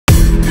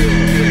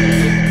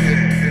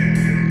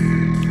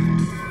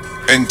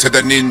Enter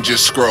the ninja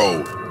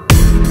scroll.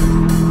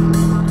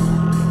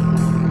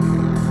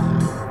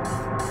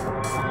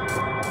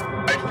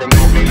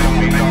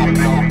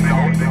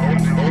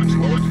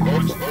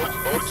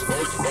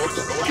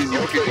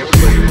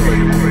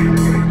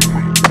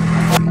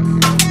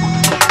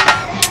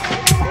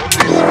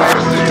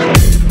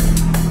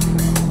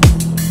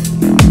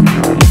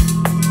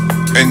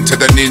 Enter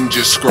the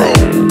ninja scroll.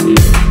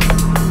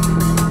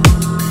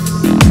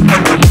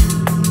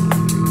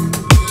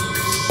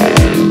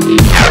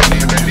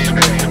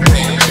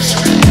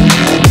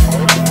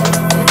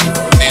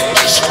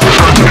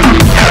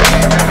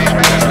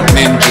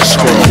 Ninja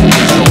scroll.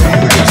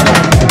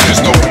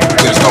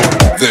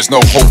 There's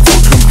no hope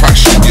for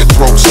compassion. Your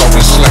throats are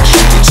we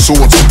slashing with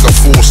swords with the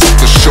force of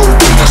the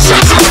shogun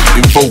assassin,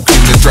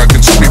 invoking the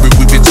dragon spirit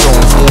with its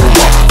own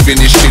aura.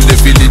 Finish in the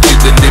village in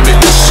the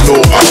limitless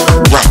slaughter.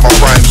 Wrap my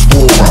rhymes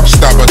war,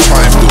 stab a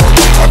time lord.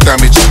 I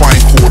damage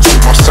spine cords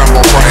with my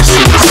samurai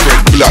sword.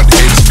 Spread blood,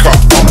 heads cut.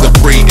 I'm the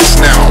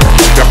greatest now.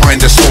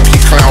 Behind the smoky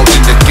cloud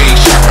in the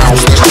geisha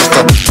house. That's just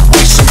a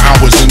waste some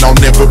hours and I'll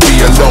never be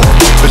alone.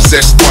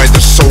 Possessed by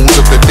the souls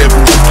of the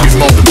devil of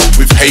Kimon.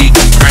 With hate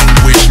and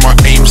anguish, my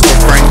aim's to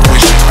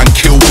vanquish and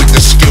kill with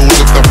the skills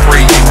of the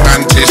praying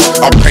mantis.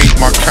 I paint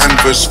my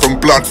canvas from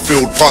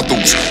blood-filled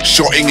puddles.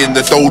 Shotting in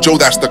the dojo,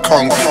 that's the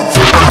kung fu.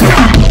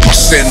 I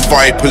send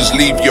vipers,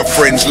 leave your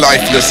friends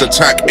lifeless.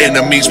 Attack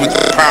enemies with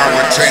the power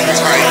of 10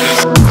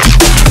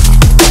 tigers.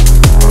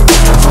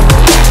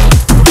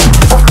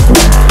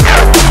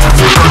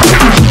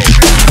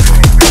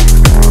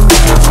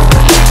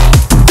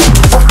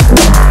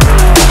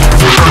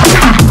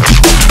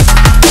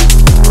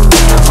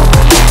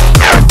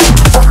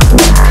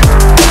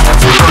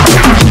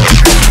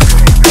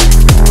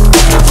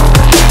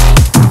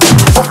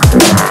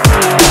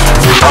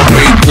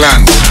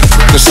 Plans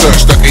to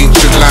search the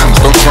ancient lands.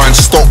 Don't try and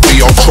stop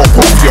me, I'll chop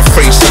off your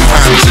face and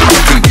hands.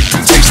 And you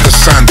can taste the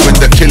sand when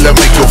the killer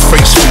make your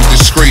face feel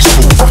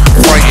disgraceful.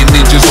 Fighting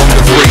ninjas on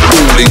the great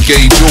wall,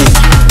 engage all.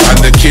 And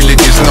the killing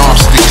is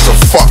nasty, so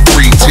fuck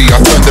green tea. I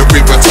turn the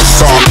river to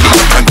sake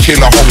and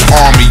kill a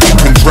whole army. You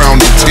can drown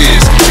in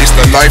tears. It's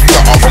the life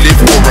that I've lived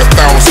for 1,000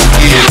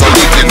 years. I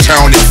leave the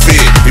town in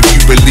fear. If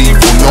you believe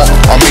or not,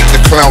 I make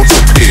the clouds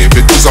appear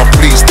because I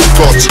please the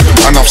gods.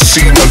 And I've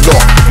seen a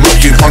lot,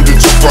 murking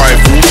hundreds of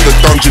rivals. The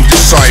dungeon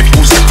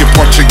disciples, like you're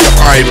punching your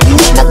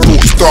eyeballs. My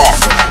thoughts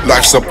dark,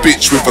 life's a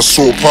bitch with a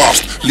sore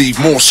past. Leave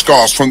more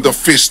scars from the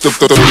fist of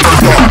the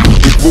dark.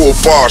 With raw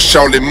bars,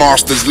 Shaolin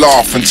masters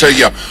laugh and tear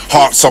your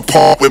hearts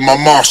apart with my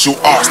martial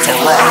arts to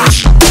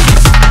rush.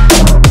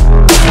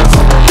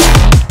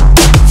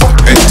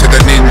 Enter the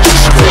ninja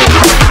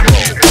scroll.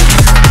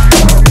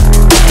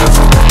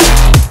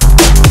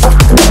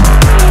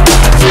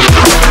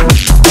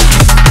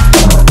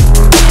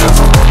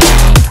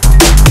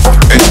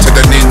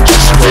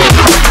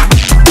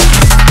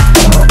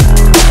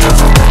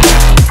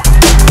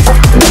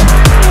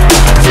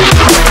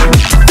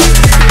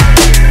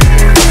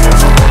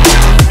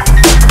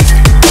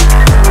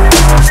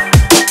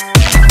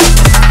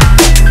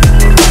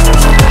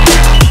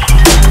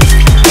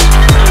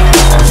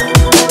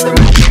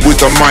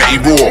 The mighty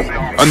roar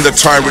and the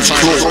tyrant's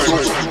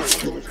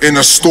claw. In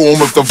a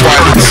storm of the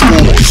violent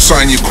score,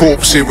 sign your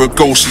corpse, hear a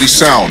ghostly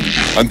sound,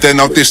 and then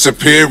I'll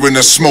disappear in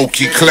a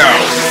smoky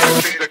cloud.